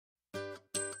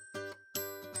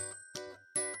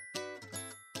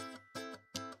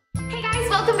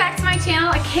my channel.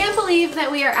 I can't believe that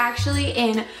we are actually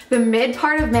in the mid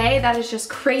part of May. That is just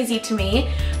crazy to me.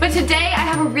 But today I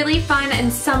have a really fun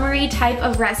and summery type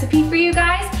of recipe for you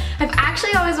guys. I've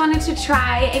actually always wanted to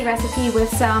try a recipe with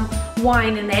some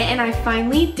wine in it, and I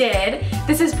finally did.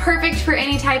 This is perfect for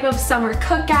any type of summer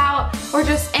cookout or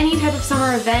just any type of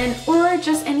summer event or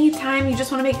just any time you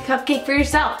just want to make a cupcake for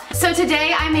yourself. So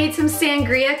today I made some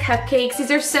sangria cupcakes.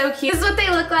 These are so cute. This is what they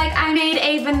look like. I made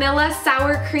a vanilla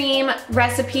sour cream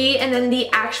recipe, and then the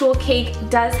actual cake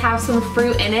does have some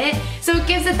fruit in it, so it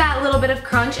gives it that little bit of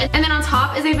crunch. And then on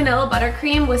top is a vanilla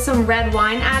buttercream with some red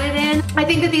wine added in. I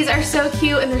think that these are so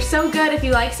cute and they're so good. If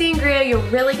you like sangria, you're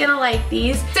really gonna like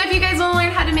these. So if you guys want to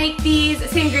learn how to make these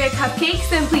sangria cupcakes,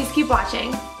 then please keep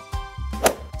watching.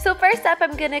 So first up,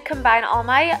 I'm going to combine all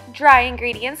my dry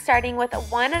ingredients, starting with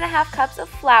 1.5 cups of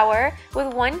flour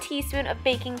with 1 teaspoon of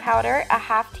baking powder, a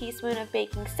 1/2 teaspoon of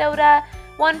baking soda,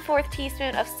 1/4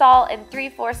 teaspoon of salt, and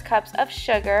 3/4 cups of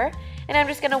sugar. And I'm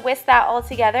just going to whisk that all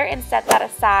together and set that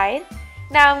aside.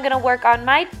 Now I'm going to work on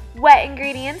my wet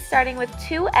ingredients, starting with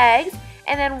 2 eggs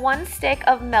and then 1 stick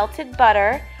of melted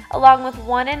butter, along with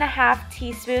 1.5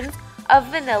 teaspoons of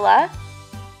vanilla,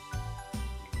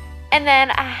 and then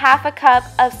a 1/2 cup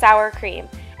of sour cream.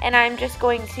 And I'm just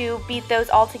going to beat those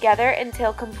all together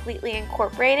until completely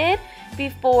incorporated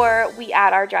before we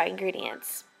add our dry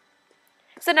ingredients.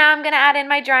 So now I'm going to add in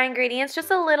my dry ingredients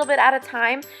just a little bit at a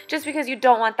time, just because you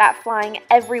don't want that flying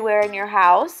everywhere in your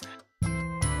house.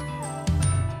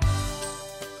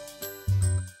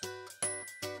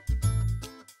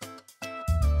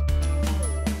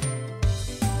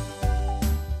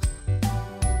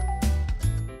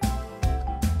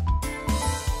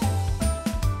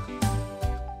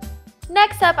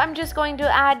 Next up, I'm just going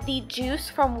to add the juice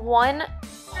from 1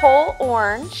 whole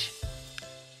orange,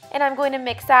 and I'm going to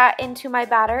mix that into my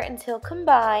batter until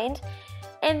combined.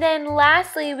 And then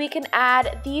lastly, we can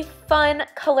add the fun,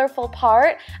 colorful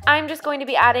part. I'm just going to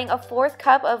be adding a 1/4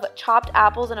 cup of chopped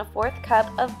apples and a 1/4 cup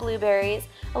of blueberries,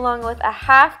 along with a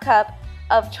 1/2 cup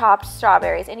of chopped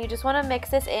strawberries. And you just want to mix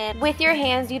this in with your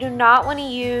hands. You do not want to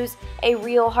use a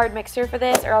real hard mixer for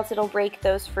this, or else it'll break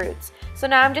those fruits. So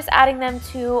now I'm just adding them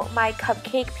to my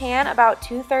cupcake pan, about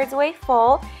 2/3 way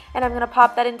full, and I'm going to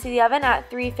pop that into the oven at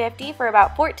 350 for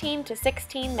about 14 to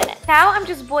 16 minutes. Now I'm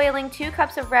just boiling 2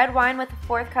 cups of red wine with a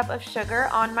 1/4 cup of sugar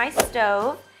on my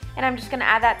stove, and I'm just going to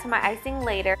add that to my icing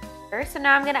later. So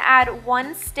now I'm going to add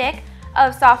 1 stick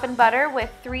of softened butter with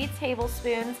 3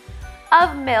 tablespoons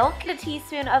of milk, a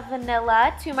teaspoon of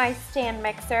vanilla to my stand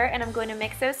mixer, and I'm going to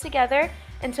mix those together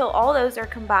until all those are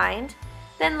combined.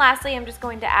 Then lastly, I'm just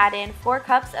going to add in 4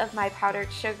 cups of my powdered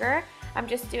sugar. I'm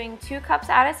just doing 2 cups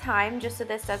at a time just so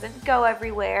this doesn't go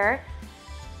everywhere.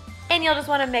 And you'll just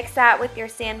want to mix that with your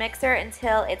stand mixer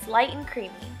until it's light and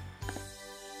creamy.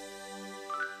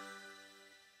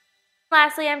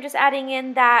 Lastly, I'm just adding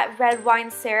in that red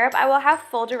wine syrup. I will have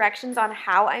full directions on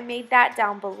how I made that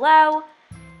down below.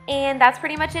 And that's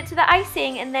pretty much it to the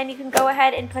icing, and then you can go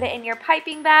ahead and put it in your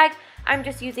piping bag. I'm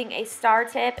just using a star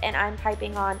tip, and I'm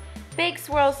piping on big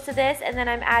swirls to this, and then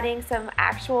I'm adding some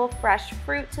actual fresh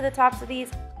fruit to the tops of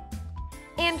these.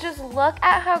 And just look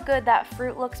at how good that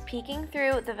fruit looks peeking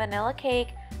through the vanilla cake.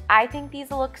 I think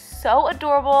these look so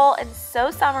adorable and so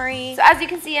summery. So as you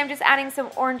can see, I'm just adding some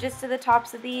oranges to the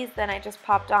tops of these. Then I just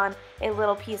popped on a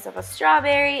little piece of a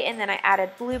strawberry, and then I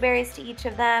added blueberries to each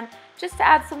of them just to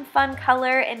add some fun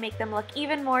color and make them look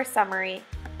even more summery.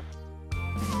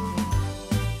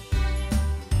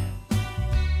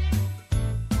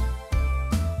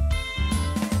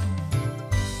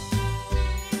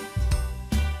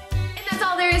 And that's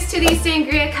all there is to these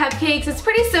sangria cupcakes. It's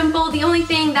pretty simple. The only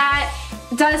thing that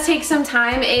does take some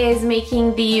time is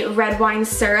making the red wine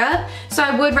syrup. So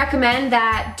I would recommend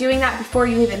that doing that before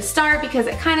you even start, because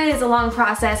it kind of is a long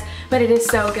process, but it is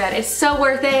so good. It's so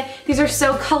worth it. These are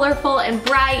so colorful and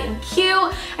bright and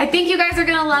cute. I think you guys are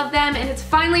gonna love them, and it's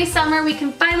finally summer. We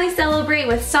can finally celebrate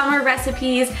with summer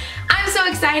recipes. I'm so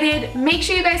excited. Make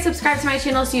sure you guys subscribe to my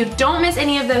channel so you don't miss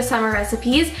any of those summer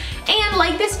recipes, and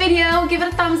like this video, give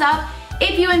it a thumbs up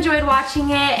if you enjoyed watching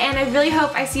it, and I really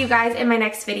hope I see you guys in my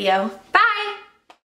next video. Bye!